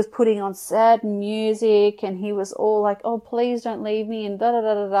 And he was putting on sad music, and he was all like, oh, please don't leave me, and da da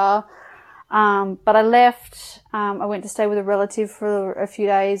da da da. But I left. I went to stay with a relative for a few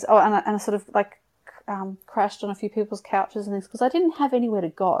days. Oh, and I sort of like crashed on a few people's couches and things because I didn't have anywhere to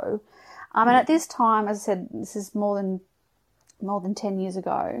go. And at this time, as I said, this is more than 10 years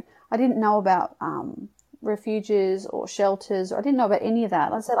ago, I didn't know about refuges or shelters, or I didn't know about any of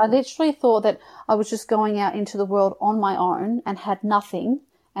that. Like I said, I literally thought that I was just going out into the world on my own and had nothing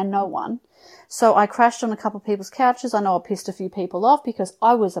and no one. So I crashed on a couple of people's couches. I know I pissed a few people off because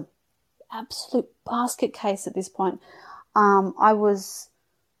I was an absolute basket case at this point. I was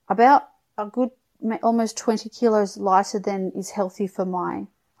about a good almost 20 kilos lighter than is healthy for my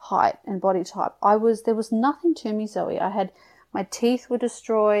height and body type. There was nothing to me, Zoe. My teeth were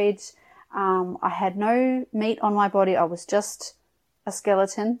destroyed. I had no meat on my body. I was just a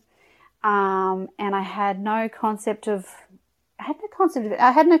skeleton. And I had no concept of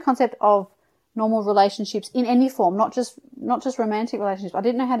normal relationships in any form, not just romantic relationships. I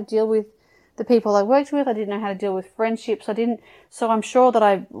didn't know how to deal with the people I worked with. I didn't know how to deal with friendships. So I'm sure that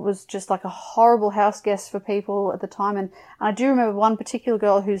I was just like a horrible house guest for people at the time. And I do remember one particular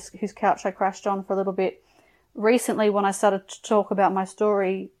girl whose couch I crashed on for a little bit recently, when I started to talk about my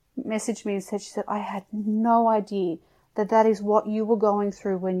story, messaged me and said, I had no idea that is what you were going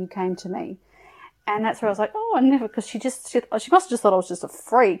through when you came to me. And that's where I was like, oh, I never, because she must have just thought I was just a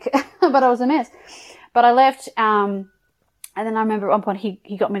freak, but I was a mess. But I left, and then I remember at one point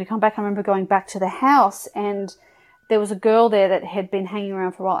he got me to come back. I remember going back to the house, and there was a girl there that had been hanging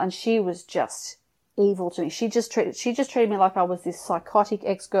around for a while, and she was just evil to me. She just treated me like I was this psychotic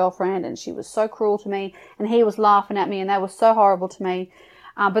ex-girlfriend, and she was so cruel to me, and he was laughing at me, and that was so horrible to me.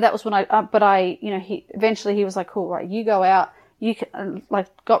 But that was when he eventually he was like, cool, right, you go out. You can,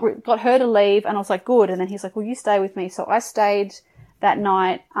 got her to leave, and I was like, good. And then he's like, well, you stay with me. So I stayed that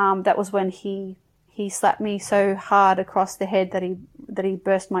night. That was when he slapped me so hard across the head that he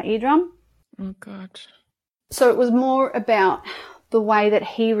burst my eardrum. Oh God. So it was more about the way that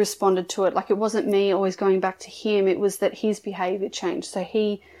he responded to it. Like, it wasn't me always going back to him. It was that his behaviour changed. So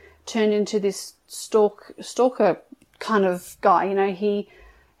he turned into this stalker kind of guy. You know,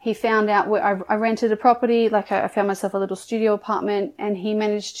 he found out where I rented a property, like I found myself a little studio apartment, and he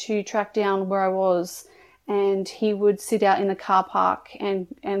managed to track down where I was, and he would sit out in the car park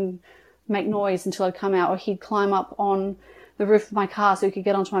and make noise until I'd come out, or he'd climb up on the roof of my car so he could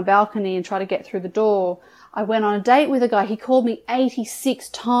get onto my balcony and try to get through the door. I went on a date with a guy. He called me 86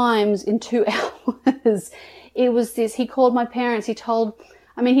 times in 2 hours. It was this. He called my parents. He called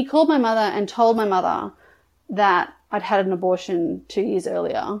my mother and told my mother that I'd had an abortion 2 years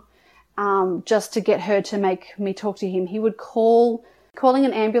earlier, just to get her to make me talk to him. He would calling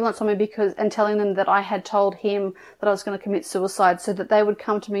an ambulance on me and telling them that I had told him that I was going to commit suicide, so that they would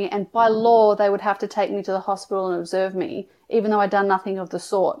come to me, and by law they would have to take me to the hospital and observe me, even though I'd done nothing of the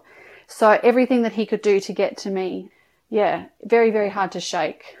sort. So everything that he could do to get to me, yeah, very, very hard to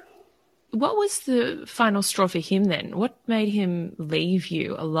shake. What was the final straw for him then? What made him leave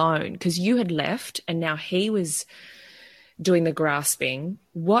you alone? Because you had left and now he was doing the grasping.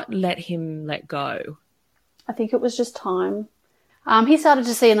 What let him let go? I think it was just time. He started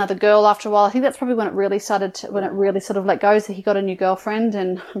to see another girl after a while. I think that's probably when it really sort of let go. So he got a new girlfriend,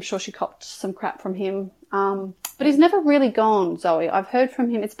 and I'm sure she copped some crap from him. But he's never really gone, Zoe. I've heard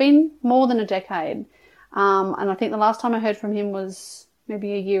from him. It's been more than a decade. And I think the last time I heard from him was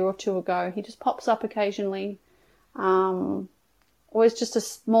maybe a year or two ago. He just pops up occasionally. Always just a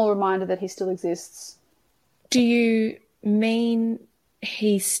small reminder that he still exists. Do you mean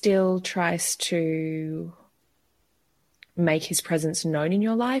he still tries to make his presence known in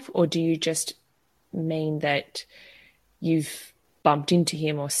your life, or do you just mean that you've bumped into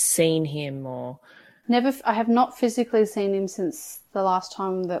him or seen him? Or never. I have not physically seen him since the last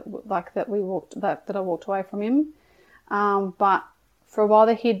time that I walked away from him. But for a while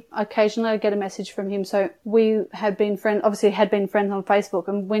there, I'd get a message from him. So we had been friends on Facebook,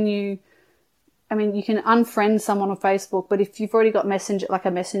 and you can unfriend someone on Facebook, but if you've already got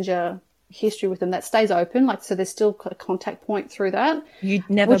a messenger history with them, that stays open, so there's still a contact point through that. You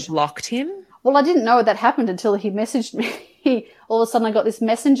never blocked him? Well, I didn't know that happened until he messaged me. All of a sudden I got this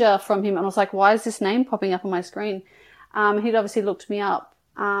messenger from him, and I was like, why is this name popping up on my screen? He'd obviously looked me up.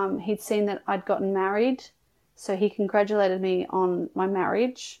 He'd seen that I'd gotten married, so he congratulated me on my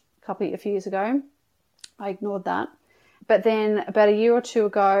marriage a few years ago. I ignored that. But then about a year or two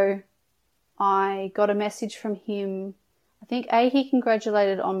ago, I got a message from him. I think he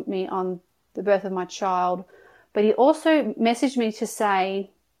congratulated me on the birth of my child, but he also messaged me to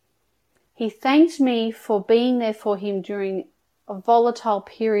say he thanked me for being there for him during a volatile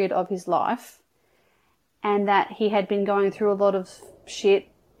period of his life, and that he had been going through a lot of shit,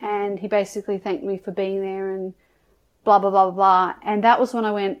 and he basically thanked me for being there and blah, blah, blah, blah. And that was when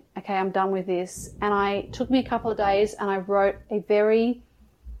I went, okay, I'm done with this. And it took me a couple of days, and I wrote a very,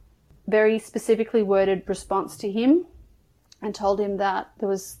 very specifically worded response to him, and told him that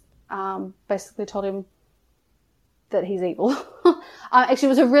basically told him that he's evil. Actually,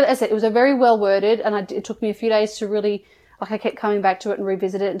 it was a very well worded, and it took me a few days to really, I kept coming back to it and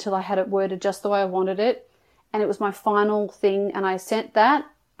revisit it until I had it worded just the way I wanted it. And it was my final thing, and I sent that,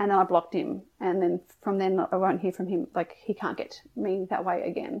 and then I blocked him. And then from then I won't hear from him. He can't get me that way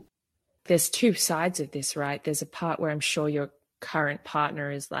again. There's two sides of this, right? There's a part where I'm sure your current partner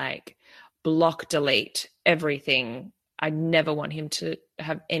is like, block, delete everything. I never want him to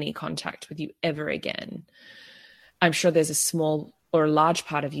have any contact with you ever again. I'm sure there's a small or a large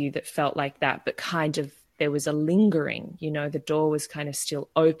part of you that felt like that, but kind of there was a lingering, the door was kind of still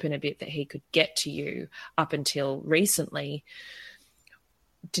open a bit that he could get to you up until recently.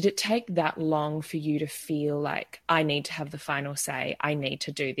 Did it take that long for you to feel like, I need to have the final say, I need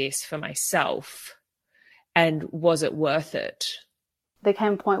to do this for myself? And was it worth it? There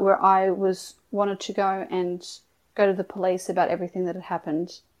came a point where I wanted to go to the police about everything that had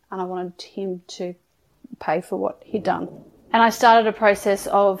happened, and I wanted him to pay for what he'd done. And I started a process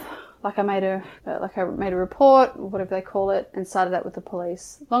of, I made a report, whatever they call it, and started that with the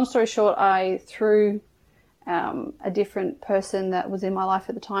police. Long story short, through a different person that was in my life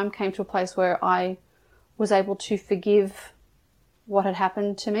at the time, came to a place where I was able to forgive what had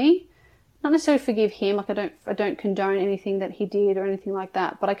happened to me. Not necessarily forgive him, I don't condone anything that he did or anything like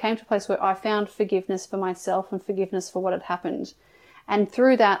that, but I came to a place where I found forgiveness for myself and forgiveness for what had happened. And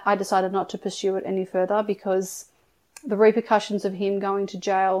through that, I decided not to pursue it any further, because the repercussions of him going to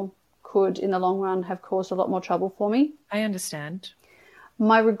jail could, in the long run, have caused a lot more trouble for me. I understand.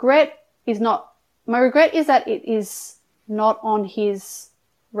 My regret is that it is not on his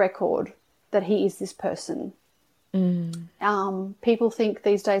record that he is this person. People think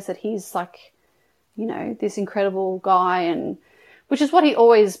these days that he's like, you know, this incredible guy, and which is what he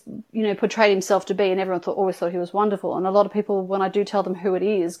always, you know, portrayed himself to be, and everyone always thought he was wonderful. And a lot of people, when I do tell them who it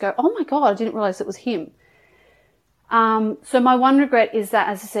is, go, "Oh my God, I didn't realize it was him." So my one regret is that,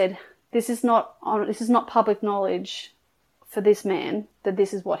 as I said, this is not public knowledge for this man, that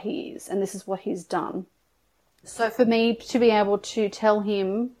this is what he is and this is what he's done. So for me to be able to tell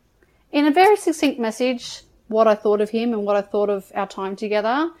him in a very succinct message what I thought of him and what I thought of our time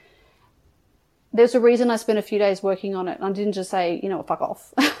together, there's a reason I spent a few days working on it. I didn't just say, you know, fuck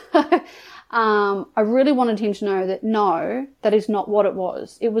off. I really wanted him to know that no, that is not what it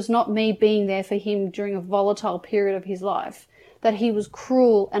was. It was not me being there for him during a volatile period of his life, that he was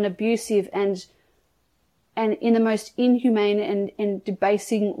cruel and abusive and in the most inhumane and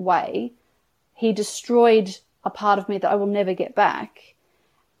debasing way, he destroyed a part of me that I will never get back.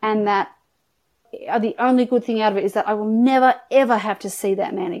 And that the only good thing out of it is that I will never, ever have to see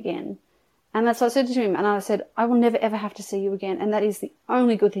that man again. And that's what I said to him. And I said, I will never, ever have to see you again. And that is the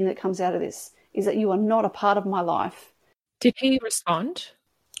only good thing that comes out of this, is that you are not a part of my life. Did he respond?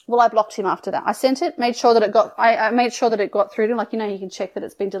 Well, I blocked him after that. I sent it, made sure that it got, I made sure that it got through to him. Like, you know, you can check that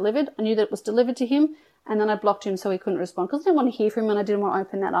it's been delivered. I knew that it was delivered to him. And then I blocked him so he couldn't respond, because I didn't want to hear from him and I didn't want to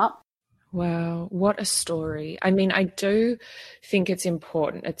open that up. Wow, what a story. I mean, I do think it's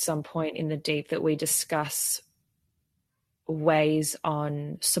important at some point in the deep that we discuss ways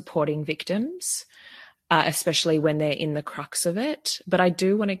on supporting victims, especially when they're in the crux of it. But I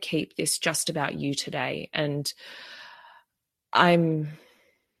do want to keep this just about you today. And I'm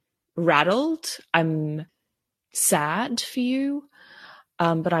rattled. I'm sad for you.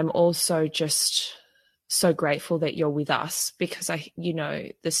 But I'm also just so grateful that you're with us, because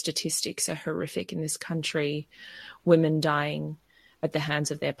the statistics are horrific in this country, women dying at the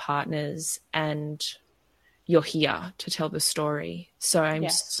hands of their partners, and you're here to tell the story. So I'm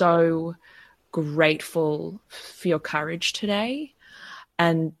so grateful for your courage today,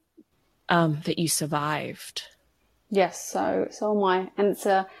 and that you survived. Yes, so am I. And it's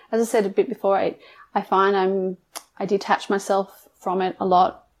as I said a bit before, I find I detach myself from it a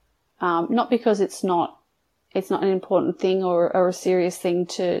lot, not because it's not an important thing or a serious thing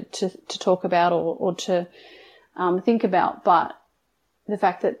to talk about or to think about, but the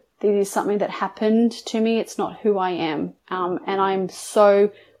fact that it is something that happened to me. It's not who I am. And I'm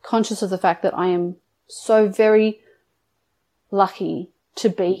so conscious of the fact that I am so very lucky to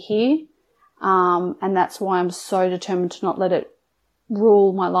be here. And that's why I'm so determined to not let it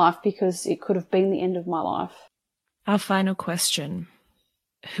rule my life, because it could have been the end of my life. Our final question.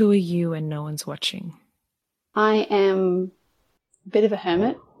 Who are you when no one's watching? I am a bit of a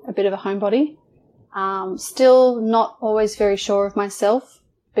hermit, a bit of a homebody. Still not always very sure of myself.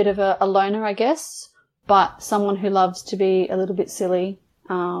 Bit of a loner, I guess, but someone who loves to be a little bit silly,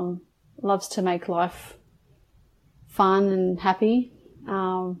 loves to make life fun and happy,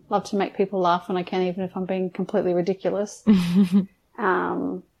 love to make people laugh when I can, even if I'm being completely ridiculous.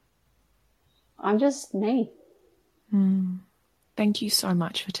 I'm just me. Thank you so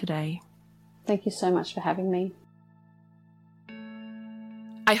much for today. Thank you so much for having me.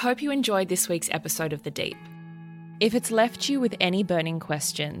 I hope you enjoyed this week's episode of The Deep. If it's left you with any burning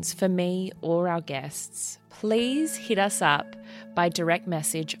questions for me or our guests, please hit us up by direct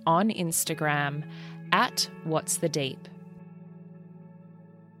message on Instagram at What's the Deep.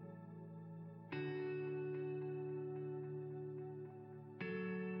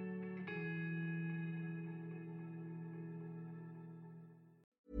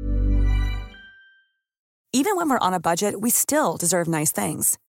 Even when we're on a budget, we still deserve nice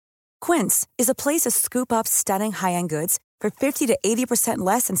things. Quince is a place to scoop up stunning high-end goods for 50 to 80%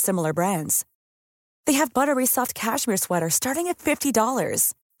 less than similar brands. They have buttery soft cashmere sweaters starting at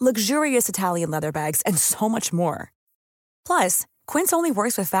 $50, luxurious Italian leather bags, and so much more. Plus, Quince only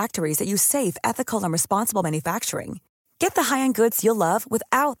works with factories that use safe, ethical, and responsible manufacturing. Get the high-end goods you'll love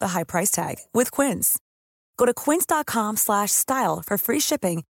without the high price tag with Quince. Go to quince.com/style for free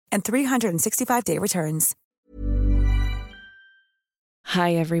shipping and 365-day returns.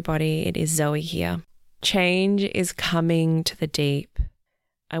 Hi everybody, it is Zoe here. Change is coming to the deep.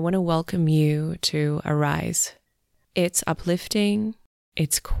 I want to welcome you to Arise. It's uplifting,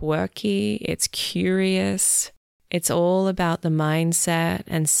 it's quirky, it's curious. It's all about the mindset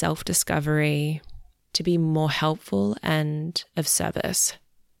and self-discovery to be more helpful and of service.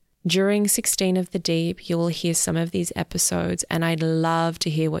 During 16 of the Deep, you will hear some of these episodes, and I'd love to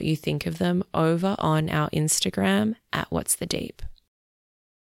hear what you think of them over on our Instagram at What's the Deep.